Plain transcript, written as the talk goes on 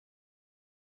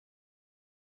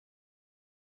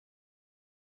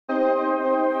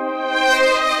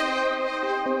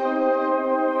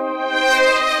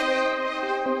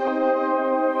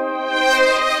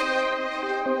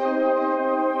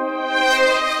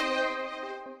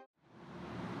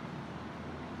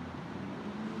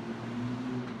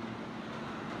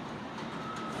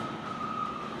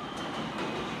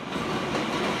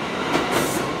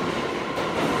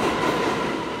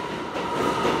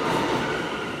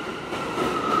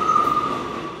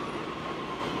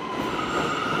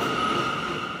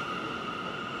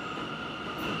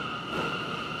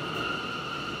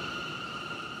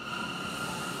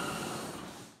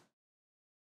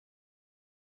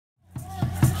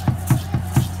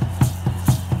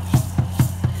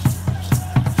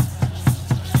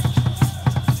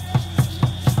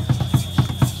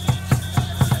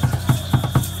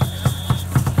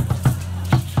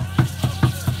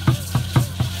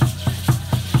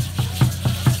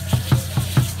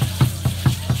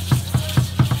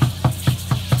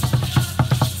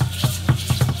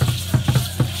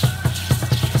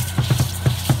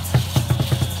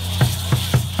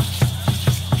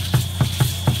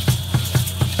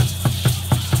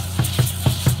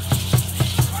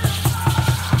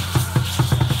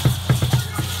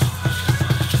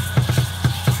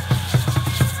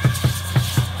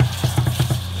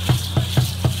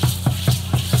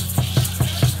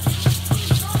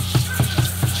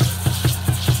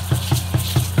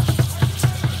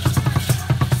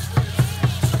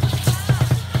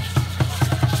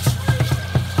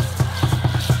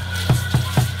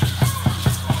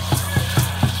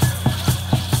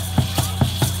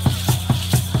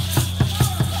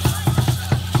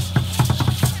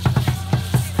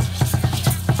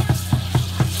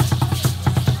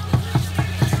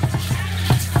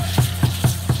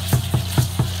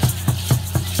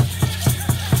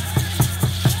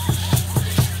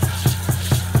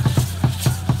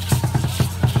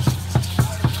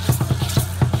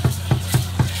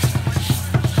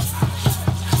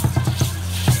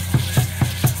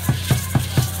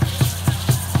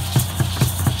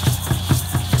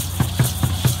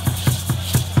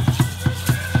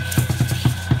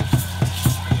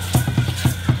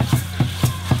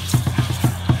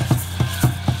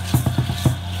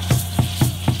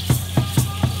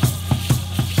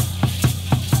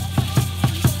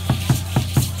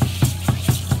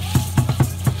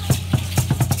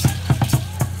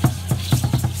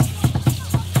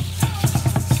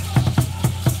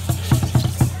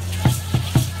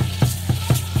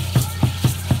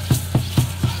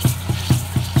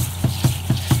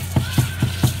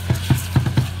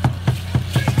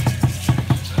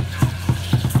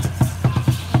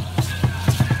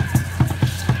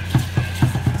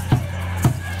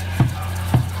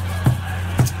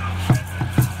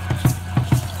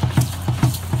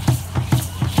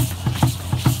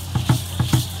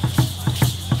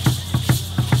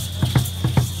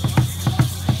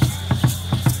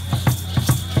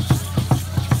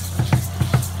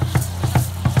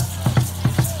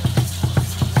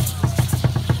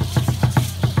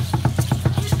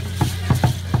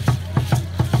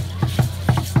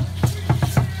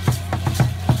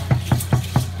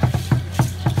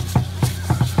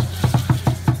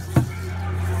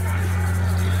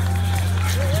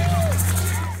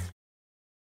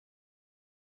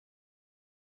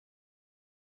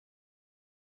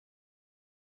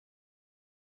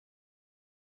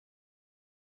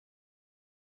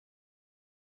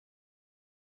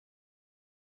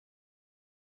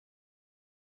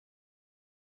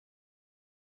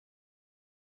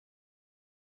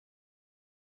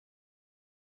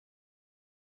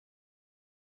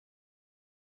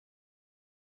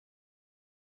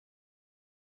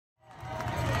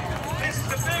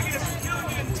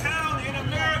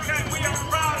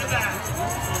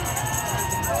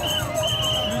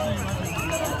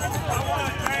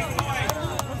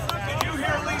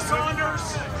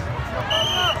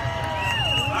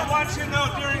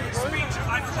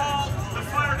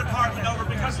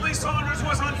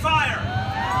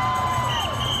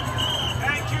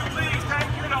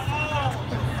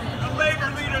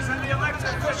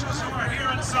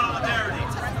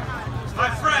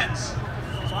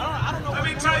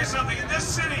something. In this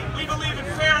city, we believe in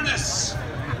fairness.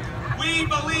 We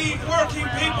believe working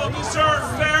people deserve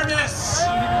fairness.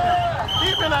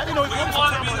 We want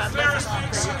to be the fairest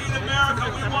big city in America.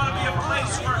 We want to be a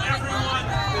place where everyone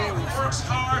who works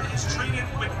hard is treated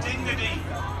with dignity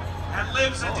and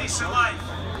lives a decent life.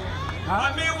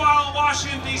 But meanwhile, in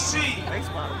Washington, D.C.,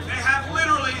 they have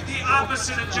literally the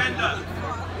opposite agenda.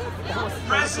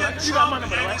 President Trump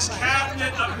and his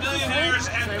cabinet of millionaires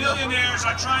and billionaires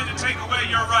are trying to take away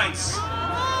your rights.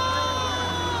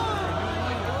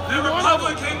 The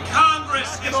Republican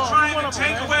Congress is trying to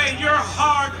take away your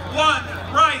hard-won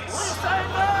rights.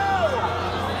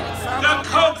 The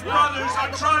Koch brothers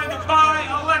are trying to buy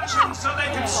elections so they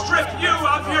can strip you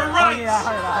of your rights.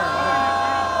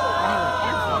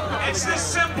 It's this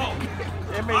simple.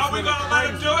 Are we going to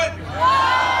let them do it?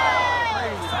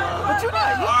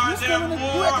 Are there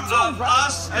more of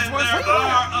us than there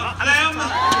are of them?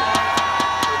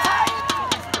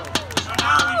 So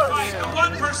now we fight. The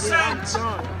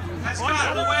 1% has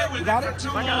gotten away with it for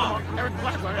too long.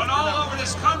 But all over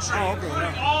this country,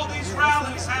 including all these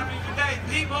rallies happening today,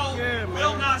 people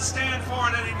will not stand for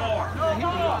it anymore.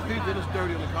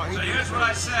 So here's what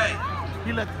I say.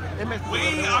 We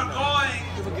are going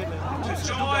to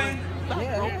join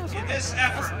in this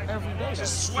effort to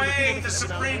sway the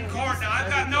Supreme Court. Now, I've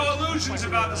got no illusions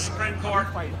about the Supreme Court.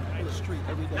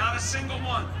 Not a single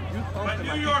one. But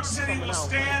New York City will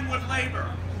stand with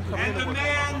labor and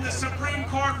demand the Supreme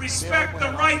Court respect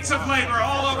the rights of labor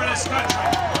all over this country.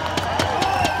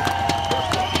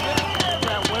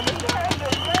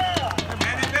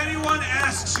 And if anyone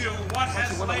asks you what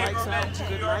has labor meant to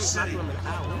New York City,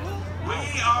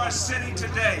 we are a city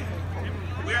today.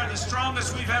 We are the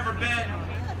strongest we've ever been.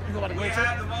 We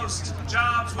have the most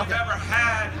jobs we've ever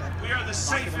had. We are the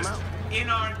safest in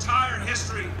our entire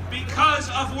history because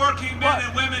of working men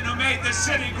and women who made this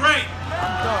city great.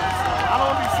 I don't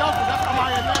want to be selfish. That's how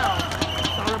I am now.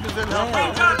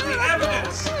 We've got the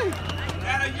evidence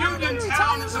that a union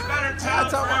town is a better town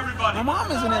for everybody. My mom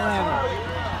is in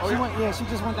Atlanta. She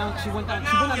just went down. She been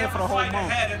out there for the whole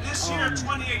month. And this year,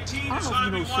 2018, is going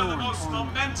to be one of the most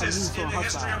momentous in the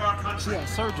history of our country. She had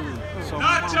surgery. So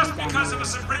not just because of a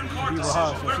Supreme Court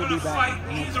decision. We're going to fight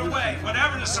either way.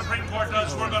 Whatever the Supreme Court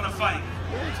does, we're going to fight.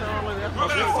 We're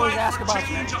going to fight for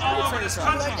change all over this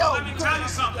country. Let me tell you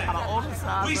something.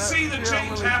 We see the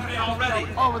change happening already.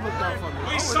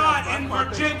 We saw it in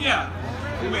Virginia.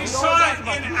 We saw it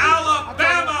in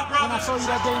Alabama, brothers. When I saw you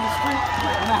that day in the street,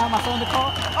 and I had my phone in the car,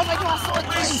 oh my God, I saw it.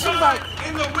 We saw it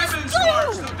in the Women's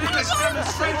March, the biggest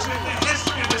demonstration in the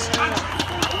history of this country.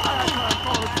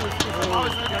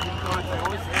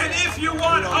 And if you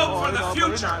want hope for the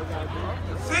future,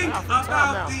 think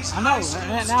about these high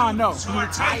school students who are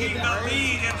taking the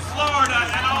lead in Florida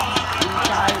and all over the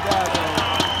country.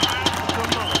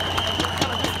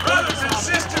 Brothers and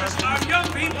sisters, our young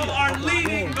people are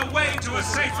leading the way to a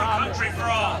safer country for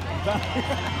all.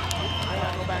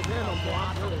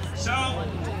 So,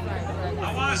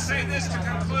 I want to say this to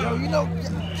conclude. Yo, you know,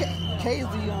 Kay is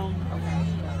the,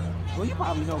 well, you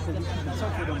probably know because you've been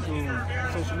touch with him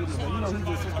through social media, but you know he's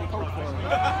the assistant coach for the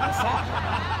South.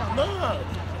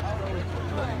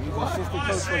 He's the assistant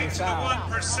coach for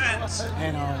the South.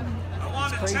 And, I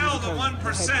want to tell the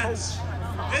 1%.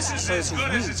 This is as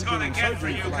good as it's going to get for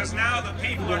you because now the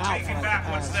people are taking back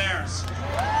what's theirs.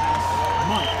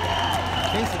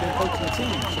 Basically, they're coaching the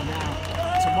team. So now,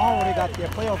 tomorrow they got their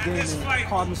playoff game in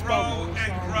Cardinal Grow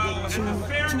and the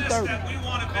fairness that we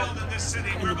want to build in this city,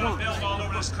 we're going to build all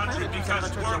over this country because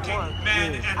working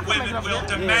men and women will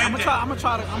demand it. I'm gonna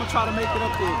try to make it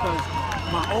up there because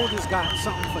my oldest got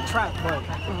something for track, but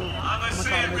I'm going to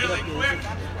say it really quick.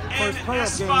 First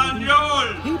playoff game,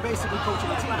 he basically coaching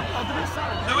the team.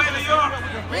 Nueva York.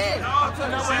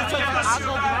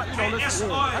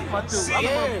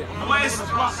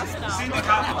 Nuestros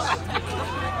sindicatos.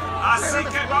 Así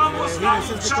que vamos a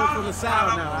luchar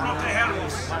para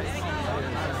protegerlos.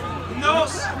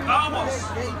 Nos vamos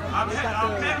a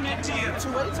permitir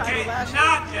que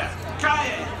nadie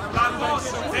calle la voz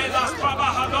de los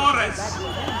trabajadores.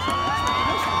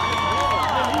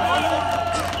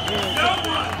 No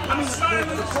one will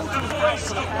silence the voice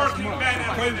of working men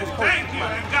and women. Thank you,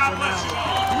 and God bless you all.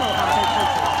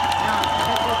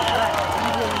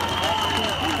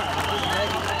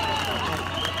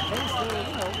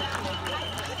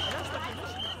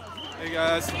 Hey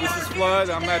guys, this is Flood.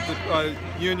 I'm at the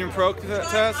union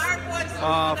protest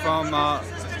from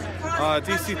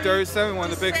DC 37, one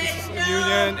of the biggest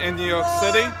union in New York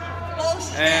City.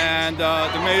 And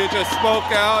the mayor just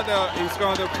spoke out. He's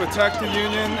going to protect the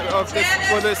union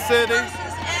for this city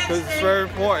because it's very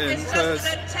important because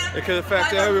it could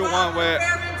affect everyone where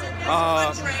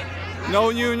no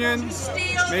union,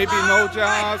 maybe no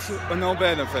jobs, or no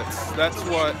benefits. That's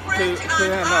what could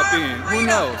end up being. Who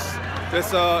knows?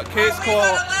 There's a case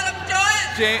called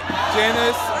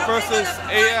Janus versus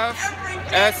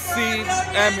AFSCME,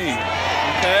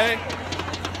 okay?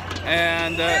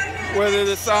 And where they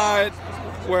decide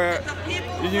where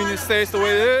the union stays the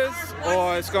way it is,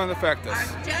 or it's going to affect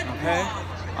us, okay?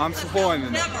 I'm supporting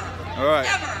it. All right,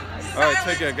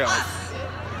 take care, guys.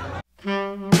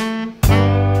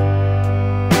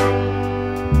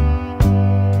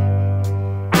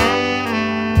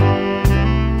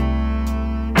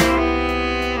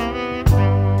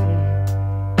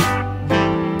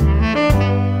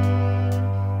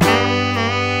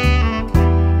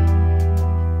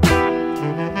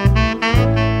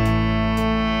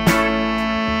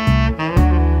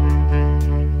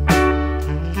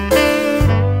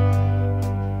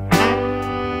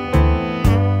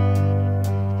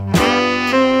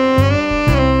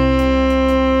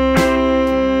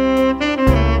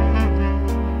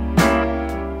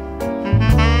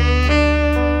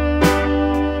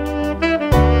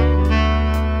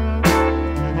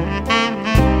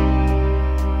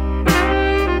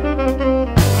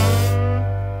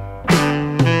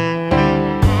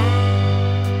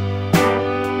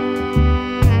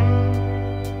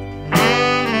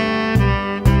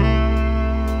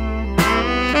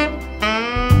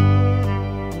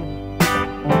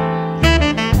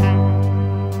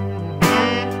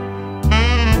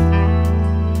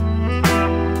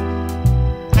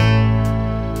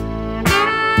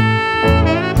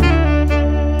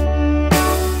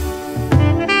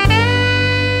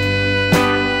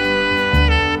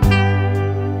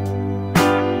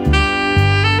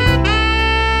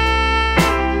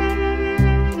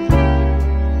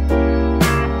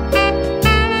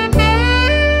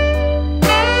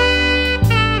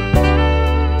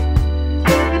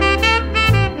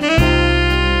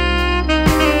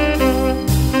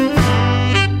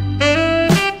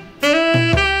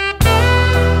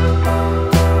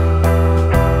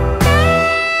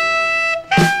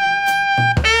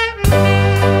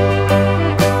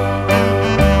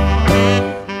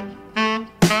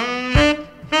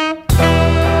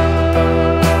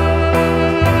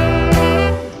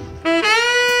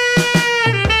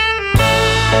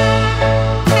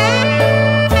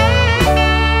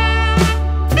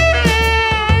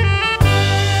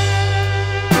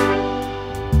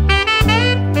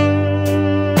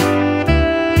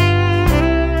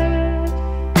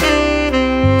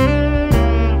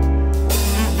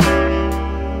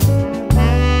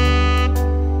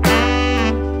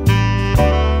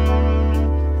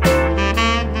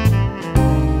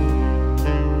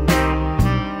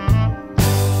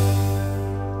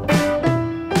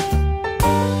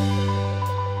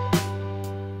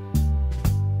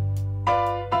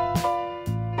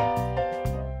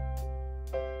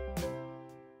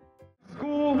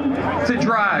 To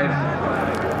drive.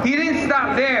 He didn't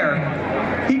stop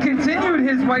there. He continued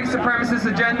his white supremacist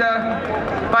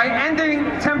agenda by ending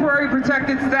temporary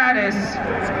protected status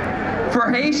for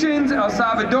Haitians, El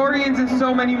Salvadorians, and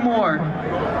so many more.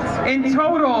 In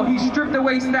total, he stripped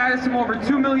away status from over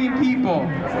 2 million people.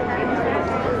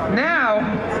 Now,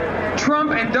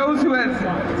 Trump and those who have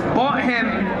bought him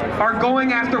are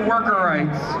going after worker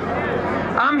rights.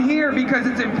 I'm here because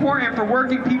it's important for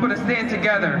working people to stand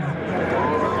together.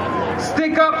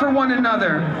 Stick up for one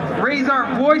another, raise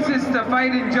our voices to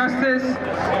fight injustice,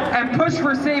 and push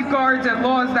for safeguards and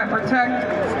laws that protect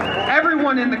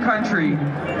everyone in the country.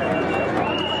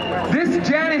 This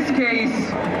Janus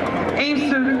case aims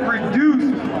to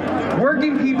reduce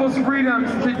working people's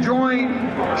freedoms to join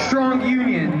strong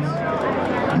unions.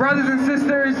 Brothers and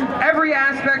sisters, every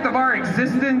aspect of our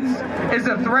existence is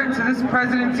a threat to this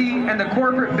presidency and the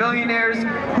corporate billionaires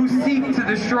who seek to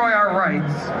destroy our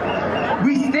rights.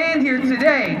 We stand here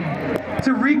today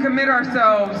to recommit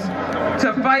ourselves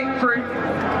to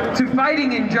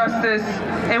fighting injustice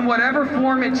in whatever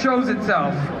form it shows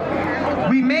itself.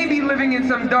 We may be living in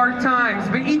some dark times,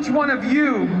 but each one of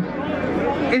you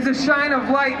is a shine of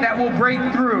light that will break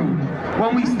through.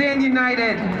 When we stand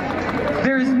united,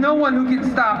 there is no one who can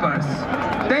stop us.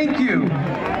 Thank you.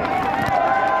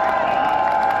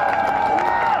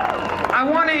 I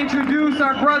want to introduce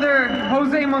our brother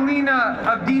Jose Molina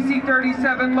of DC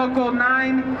 37 Local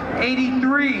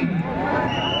 983.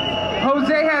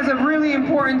 Jose has a really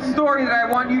important story that I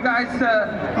want you guys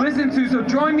to listen to, so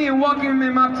join me in welcoming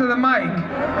him up to the mic.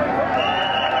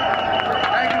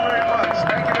 Thank you very much.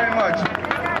 Thank you very much.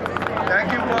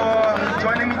 Thank you for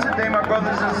joining me today, my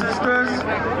brothers and sisters,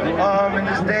 in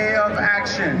this day of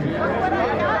action.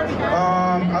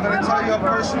 I'm going to tell you a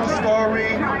personal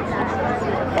story.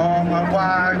 on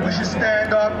why we should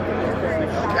stand up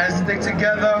and stick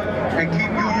together and keep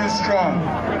union strong.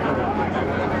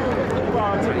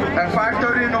 At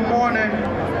 5:30 in the morning,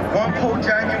 one cold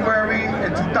January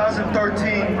in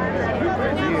 2013,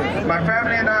 my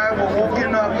family and I were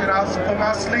woken up from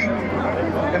our sleep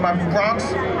in my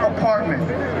Bronx apartment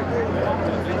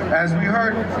as we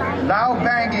heard loud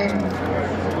banging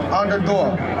on the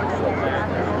door.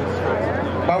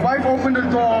 My wife opened the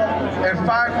door and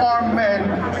 5 armed men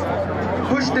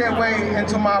pushed their way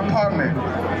into my apartment,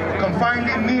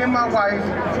 confining me and my wife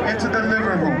into the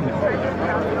living room.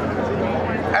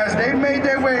 As they made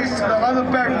their ways to the other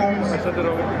bedrooms,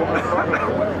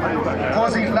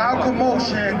 causing loud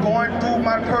commotion, going through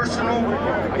my personal,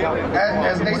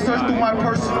 as they searched through my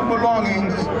personal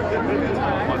belongings,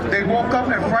 they woke up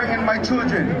and frightened my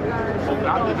children,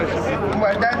 who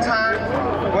at that time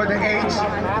were the age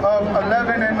of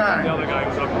 11 and 9.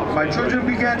 My children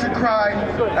began to cry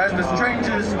as the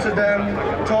strangers to them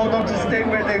told them to stay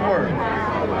where they were.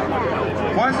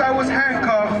 Once I was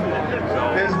handcuffed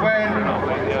is when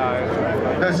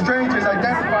the strangers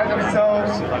identified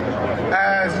themselves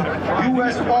as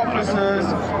U.S. officers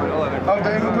of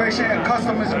the Immigration and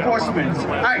Customs Enforcement,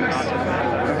 ICE,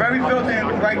 the very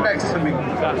building right next to me.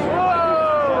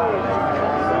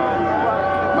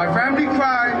 My family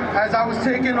cried as I was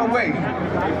taken away.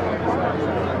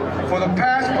 For the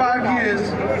past 5 years,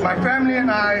 my family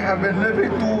and I have been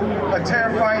living through a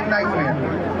terrifying nightmare,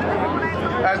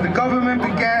 as the government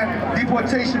began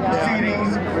deportation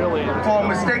proceedings for a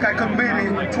mistake I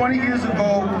committed 20 years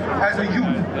ago as a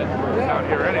youth,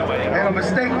 and a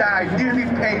mistake that I dearly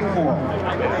paid for.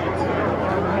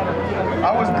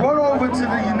 I was brought over to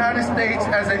the United States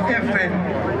as an infant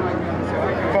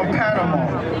from Panama.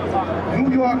 New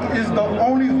York is the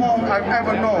only home I've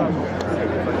ever known.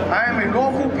 I am a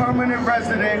lawful permanent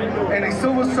resident and a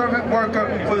civil servant worker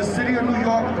for the City of New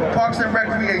York Parks and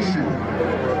Recreation.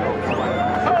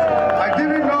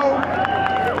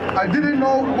 I didn't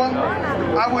know what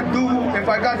I would do if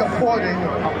I got deported.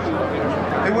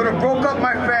 It would have broke up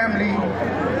my family,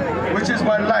 which is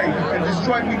my life, and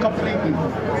destroyed me completely.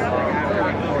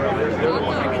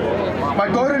 My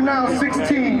daughter, now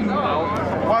 16,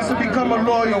 wants to become a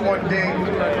lawyer one day,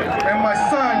 and my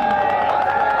son,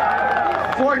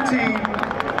 14,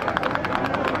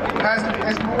 has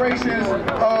inspirations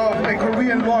of a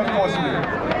career in law enforcement.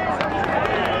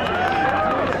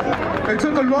 It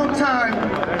took a long time,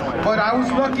 but I was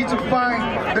lucky to find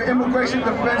the Immigration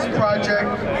Defense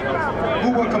Project,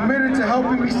 who were committed to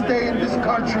helping me stay in this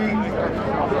country.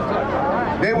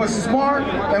 They were smart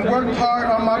and worked hard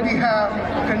on my behalf,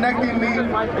 connecting me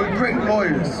with great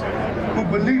lawyers who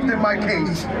believed in my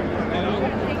case.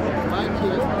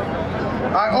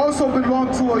 I also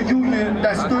belong to a union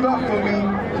that stood up for me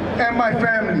and my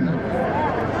family.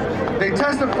 They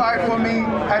testified for me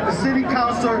at the City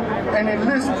Council and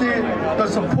enlisted the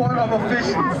support of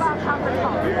officials.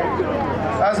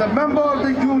 As a member of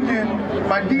the union,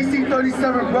 my DC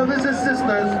 37 brothers and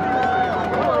sisters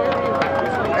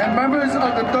and members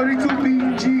of the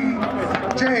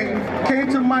 32BGJ came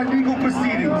to my legal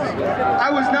proceedings. I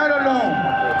was not alone.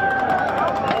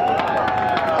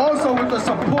 Also with the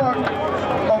support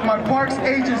of my parks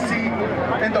agency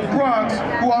in the Bronx,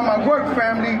 who are my work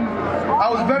family, I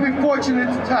was very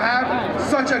fortunate to have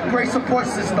such a great support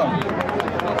system.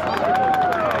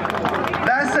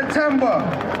 Last September,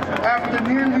 after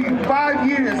nearly 5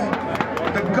 years,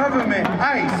 the government,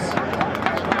 ICE,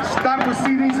 stopped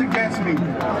proceedings against me.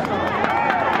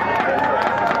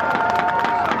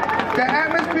 The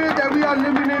atmosphere that we are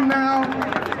living in now,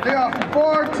 there are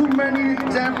far too many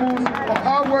examples of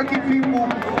hardworking people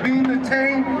being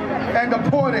detained and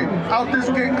deported out this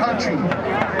great country.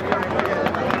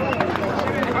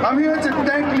 I'm here to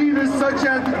thank leaders such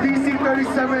as the DC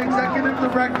 37 Executive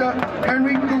Director,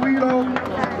 Henry Garrido,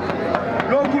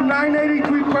 Local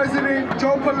 983 President,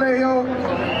 Joe Palaio,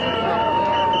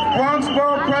 Bronx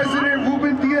Borough President,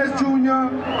 Ruben Diaz Jr.,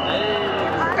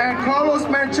 and Carlos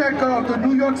Mancheca of the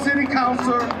New York City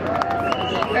Council,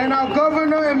 and our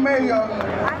Governor and Mayor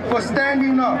for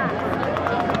standing up.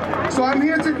 So I'm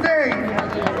here today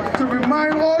to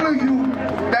remind all of you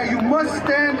that you must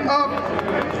stand up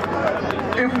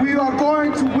if we are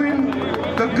going to win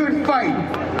the good fight.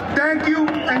 Thank you,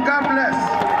 and God bless.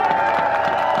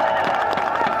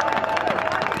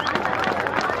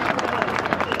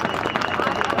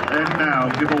 And now,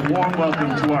 give a warm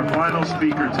welcome to our final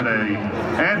speaker today,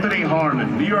 Anthony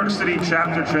Harmon, New York City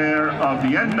Chapter Chair of the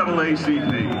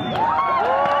NAACP.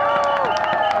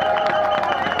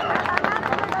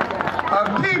 A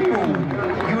people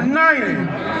united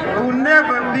will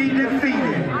never be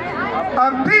defeated.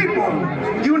 A people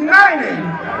united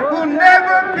united will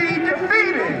never be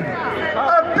defeated.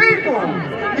 A people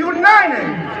united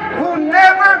will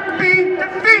never be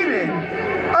defeated.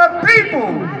 A people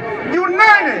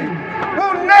united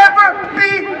will never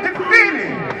be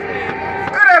defeated.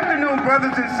 Good afternoon,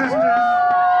 brothers and sisters.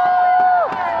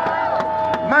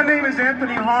 My name is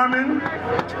Anthony Harmon,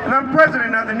 and I'm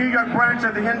president of the New York branch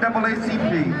of the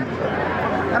NAACP.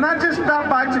 And I just stopped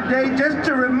by today just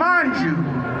to remind you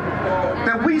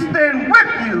that we stand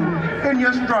with you in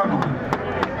your struggle.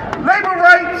 Labor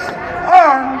rights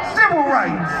are civil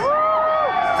rights.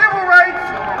 Civil rights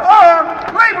are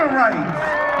labor rights.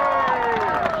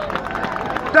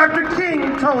 Dr.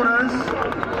 King told us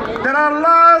that our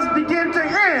lives begin to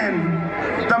end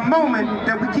the moment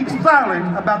that we keep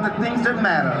silent about the things that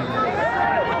matter.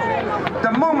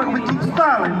 The moment we keep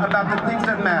silent about the things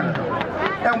that matter.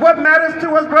 And what matters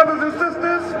to us, brothers and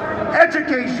sisters?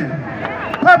 Education,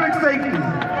 public safety,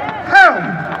 health,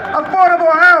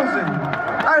 affordable housing,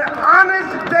 an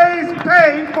honest day's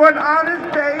pay for an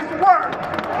honest day's work.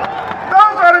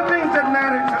 Those are the things that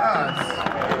matter to us.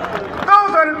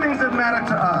 Those are the things that matter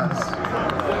to us.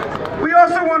 We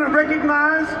also want to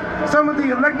recognize some of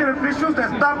the elected officials that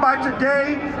stopped by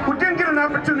today who didn't get an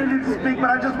opportunity to speak, but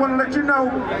I just want to let you know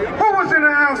who was in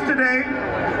the house today.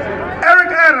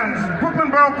 Eric Adams, Brooklyn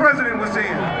Borough President, was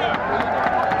here.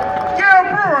 Gail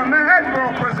Brewer, Manhattan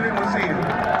Borough President, was here.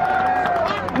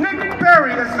 Nick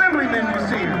Perry, Assemblyman, was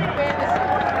here.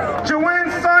 Joanne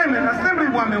Simon,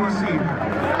 Assemblywoman, was here.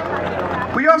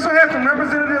 We also had some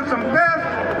representatives from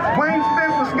Beth. Wayne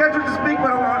Spence was scheduled to speak,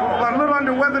 but a little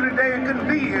under weather today and couldn't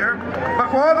be here. But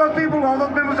for all those people, all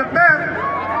those members of Beth,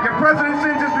 your president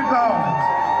sends his regards.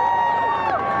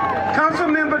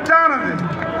 Councilmember Donovan,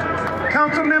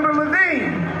 Councilmember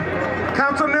Levine,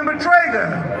 Councilmember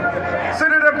Traeger,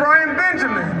 Senator Brian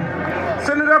Benjamin,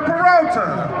 Senator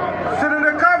Peralta,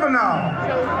 Senator Kavanaugh,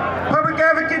 Public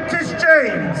Advocate Tish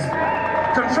James,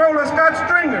 Controller Scott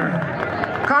Stringer,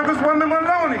 Congresswoman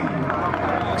Maloney,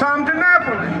 Tom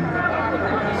DiNapoli,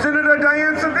 Senator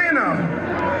Diane Savino.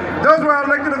 Those were our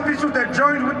elected officials that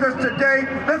joined with us today.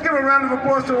 Let's give a round of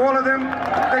applause to all of them.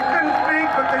 They couldn't speak,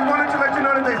 but they wanted to let you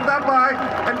know that they stopped by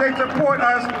and they support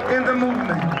us in the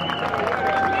movement.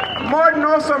 Martin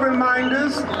also reminded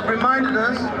us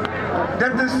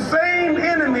that the same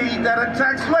enemy that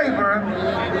attacks labor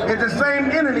is the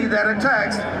same enemy that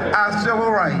attacks our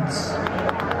civil rights.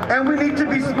 And we need to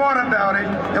be smart about it,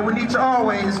 and we need to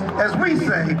always, as we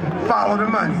say, follow the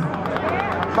money.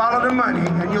 Follow the money,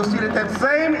 and you'll see that that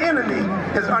same enemy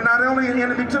is not only an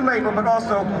enemy to labor, but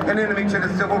also an enemy to the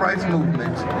civil rights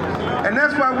movement. And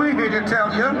that's why we're here to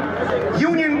tell you,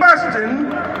 union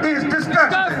busting is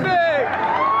disgusting.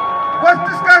 What's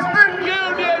disgusting?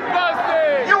 Union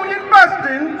busting! Union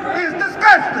busting is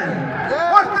disgusting.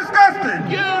 What's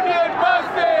disgusting? Union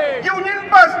busting! Union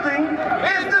busting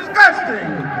is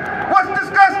disgusting. What's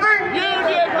disgusting?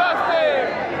 Union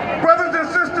busting! Brothers and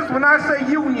sisters, when I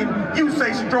say union, you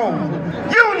say strong.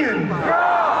 Union!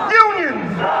 Union!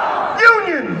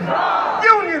 Union!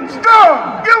 Union!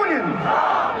 Strong! Union!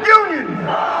 Union!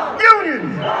 Union!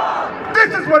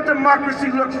 This is what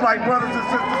democracy looks like, brothers and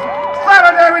sisters.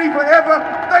 Solidarity forever.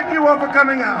 Thank you all for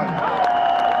coming out.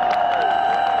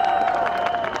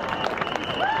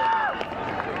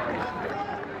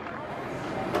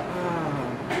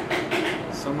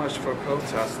 So much for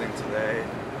protesting today.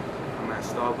 I'm at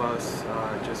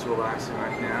Starbucks, just relaxing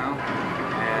right now,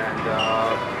 and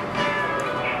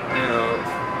you know,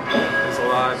 there's a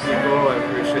lot of people. I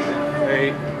appreciate the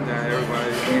debate that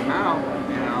everybody came out.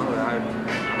 You know, I'm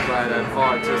glad I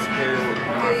participated with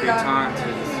my free time to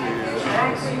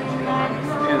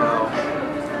you know,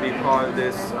 be part of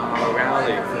this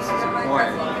rally. This is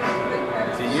important.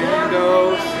 If the union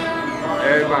goes,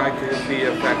 everybody could be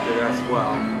affected as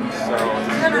well. So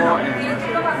it's important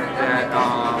that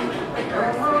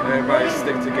everybody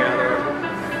stick together.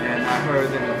 And I heard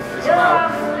that there's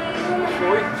about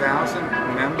 40,000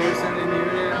 members in the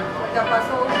union,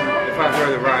 if I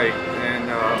heard it right,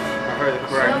 and I heard it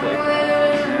correctly,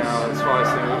 you know, as far as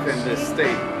within this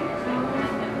state.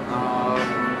 I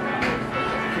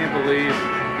can't believe,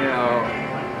 you know,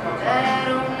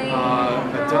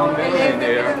 a dumb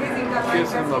millionaire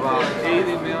gives him about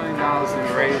 $80 million in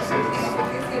raises.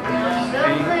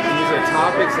 And he's a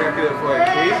top executive for a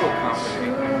cable company.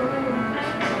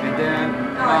 And then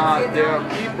there are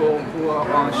people who are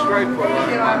on strike for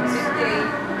 11 months,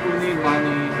 who need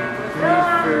money, who need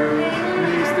food, who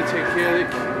needs to take care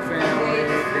of their family,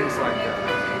 things like that.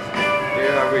 They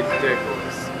are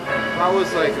ridiculous. If I was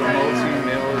like a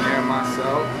multi-millionaire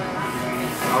myself,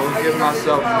 I would give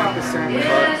myself 10%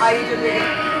 cut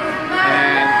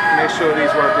and make sure these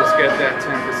workers get that 10%.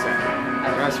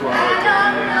 That's what I would do.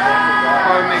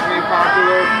 Probably make me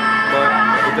popular, but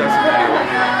it doesn't matter.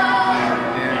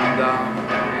 And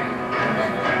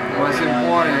what's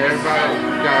important, everybody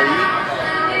gotta eat,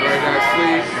 everybody gotta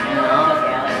sleep, you know.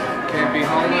 Can't be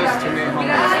homeless, too many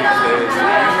homeless these days.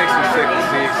 It makes me sick to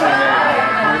see so many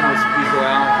homeless people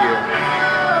out here.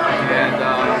 And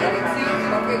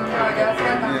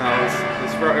you know,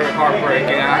 it's very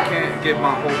heartbreaking. I can't give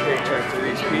my whole paycheck to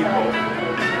these people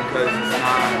because it's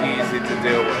not easy to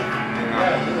deal with, you know.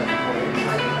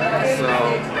 So,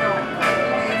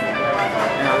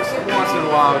 you know, once in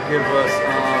a while give us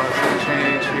some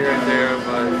change here and there,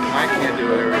 but I can't do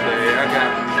it every day. I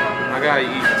gotta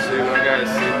eat too. I gotta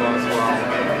sleep as well.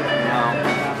 You know.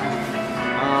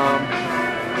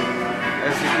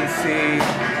 As you can see,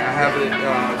 I have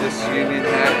this union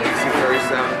hat, DC-37,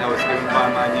 that was given by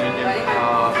my union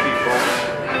people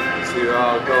to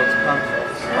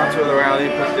come to the rally,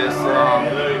 put this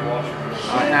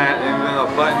hat and a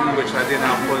button, which I did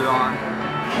not put on,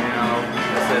 you know,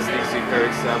 that says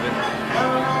DC-37.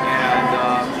 And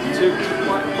took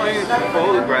plenty of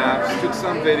photographs, took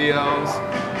some videos.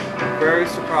 Very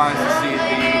surprised to see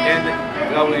the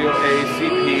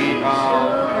NAACP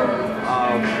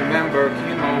member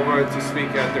came over to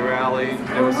speak at the rally.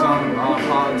 There were some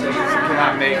politicians who could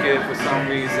not make it for some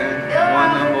reason. One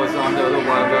of them was under the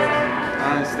weather.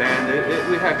 I understand it.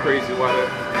 We had crazy weather,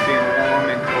 being warm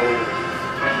and cold.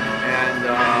 And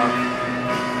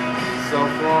so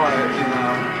far, you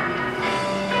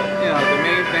know, the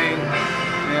main thing,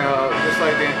 you know, just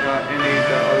like the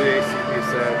NAACP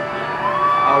said,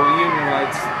 our union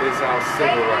rights is our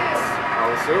civil rights.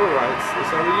 Our civil rights is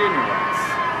our union rights.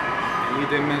 And he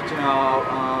did mention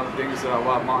things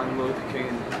about Martin Luther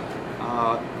King,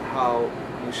 how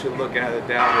we should look at it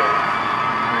that way.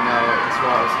 You know, as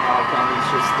far as how companies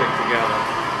should stick together.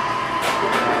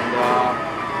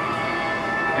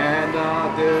 And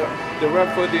the rep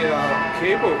for the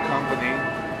cable company,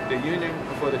 the union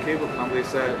for the cable company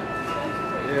said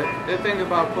they're thinking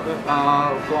about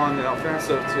going the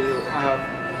offensive to have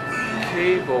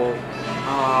cable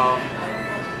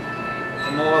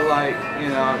more like, you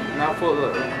know, not for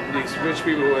these rich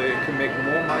people where they can make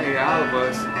more money out of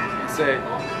us and say,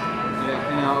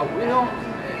 you know, we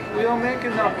don't make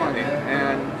enough money.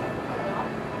 And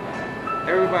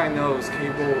everybody knows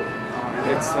cable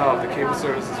itself, the cable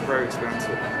service is very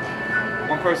expensive.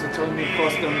 One person told me it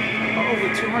cost them over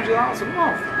 $200 a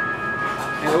month.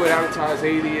 And they would advertise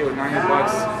 80 or 90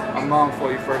 bucks a month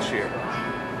for your first year.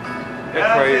 They're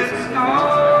crazy, you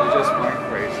know? They're just plain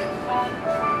crazy.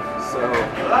 So,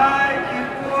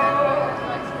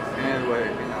 anyway,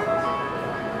 you know,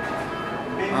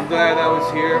 I'm glad I was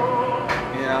here,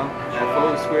 you know, at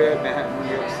Foley Square, Manhattan,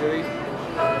 New York City.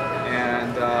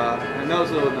 And I know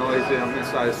it's a little noisy. I'm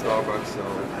inside a Starbucks, so,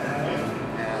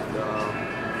 and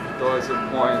though it's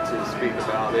important to speak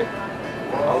about it,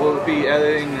 I will be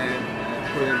editing and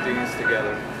putting things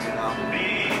together, you know,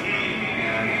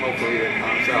 and hopefully it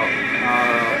comes out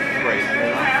great,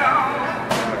 you know.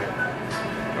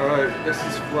 Alright, this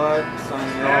is Flood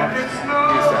signing off. Peace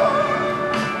out.